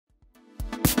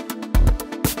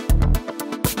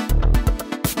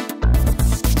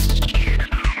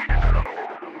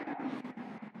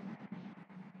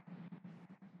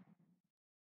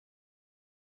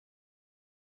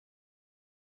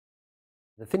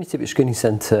The Phenotypic Screening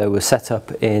Centre was set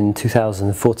up in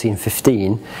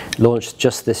 2014-15, launched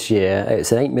just this year.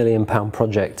 It's an £8 million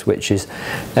project, which is,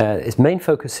 its main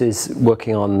focus is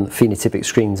working on phenotypic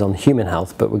screens on human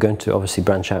health, but we're going to obviously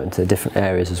branch out into different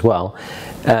areas as well.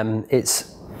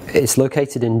 It's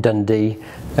located in Dundee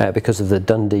because of the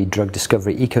Dundee drug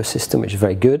discovery ecosystem, which is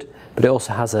very good, but it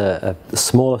also has a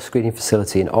smaller screening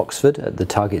facility in Oxford at the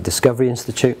Target Discovery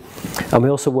Institute, and we're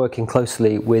also working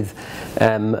closely with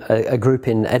a group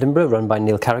in Edinburgh run by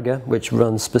Neil Carragher, which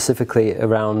runs specifically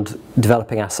around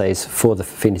developing assays for the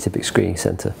Phenotypic Screening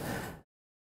Centre.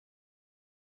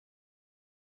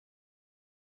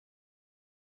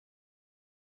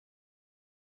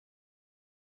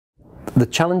 The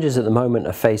challenges at the moment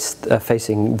are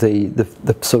facing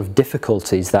the sort of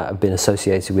difficulties that have been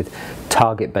associated with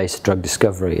target-based drug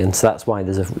discovery, and so that's why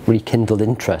there's a rekindled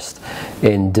interest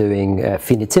in doing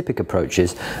phenotypic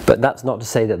approaches, but that's not to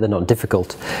say that they're not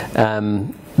difficult.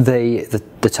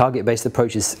 The target-based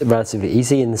approach is relatively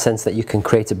easy in the sense that you can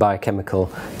create a biochemical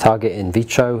target in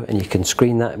vitro and you can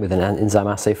screen that with an enzyme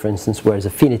assay, for instance, whereas a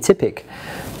phenotypic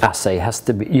assay has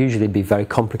to usually be very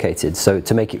complicated, so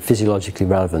to make it physiologically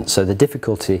relevant. So the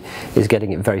difficulty is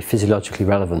getting it very physiologically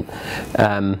relevant.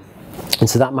 And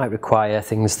so that might require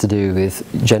things to do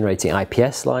with generating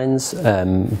IPS lines,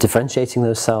 differentiating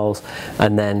those cells,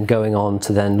 and then going on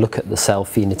to then look at the cell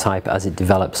phenotype as it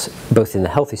develops, both in the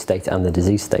healthy state and the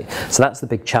disease state. So that's the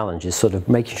big challenge, is sort of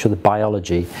making sure the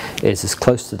biology is as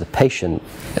close to the patient,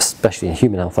 especially in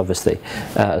human health obviously,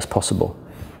 as possible.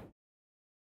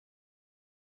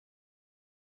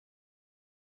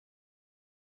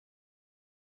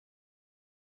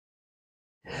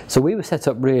 So we were set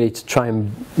up really to try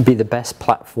and be the best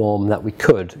platform that we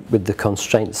could, with the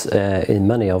constraints in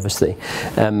money obviously,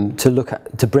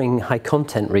 to bring high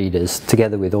content readers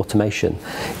together with automation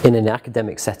in an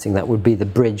academic setting that would be the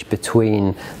bridge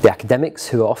between the academics,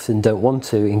 who often don't want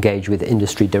to engage with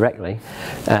industry directly.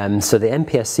 So the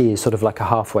MPSC is sort of like a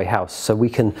halfway house, so we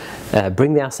can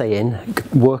bring the assay in,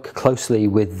 work closely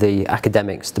with the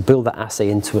academics to build that assay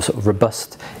into a sort of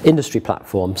robust industry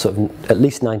platform, sort of at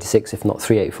least 96 if not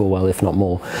 384 well, if not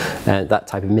more, that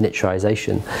type of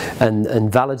miniaturization,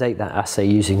 and validate that assay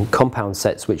using compound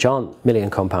sets which aren't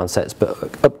million compound sets,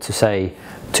 but up to say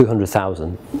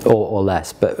 200,000 or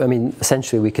less. But I mean,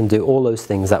 essentially we can do all those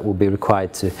things that will be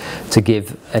required to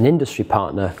give an industry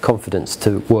partner confidence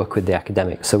to work with the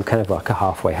academics. So we're kind of like a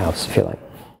halfway house, if you like.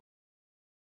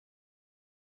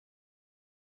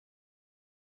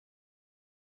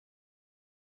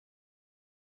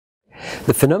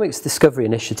 The Phenomics Discovery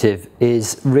Initiative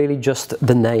is really just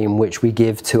the name which we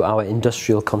give to our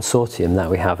industrial consortium that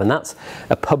we have, and that's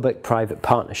a public-private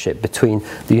partnership between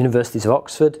the Universities of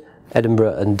Oxford,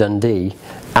 Edinburgh and Dundee,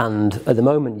 and at the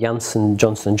moment Janssen,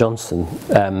 Johnson & Johnson.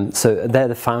 So they're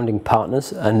the founding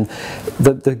partners, and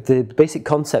the basic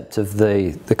concept of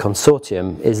the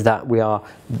consortium is that we are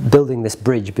building this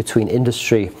bridge between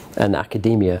industry and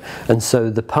academia, and so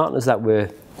the partners that we're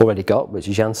already got, which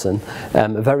is Janssen, are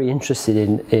very interested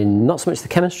in not so much the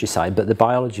chemistry side but the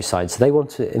biology side, so they want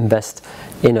to invest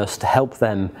in us to help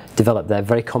them develop their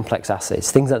very complex assays,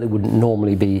 things that they wouldn't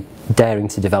normally be daring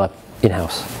to develop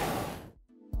in-house.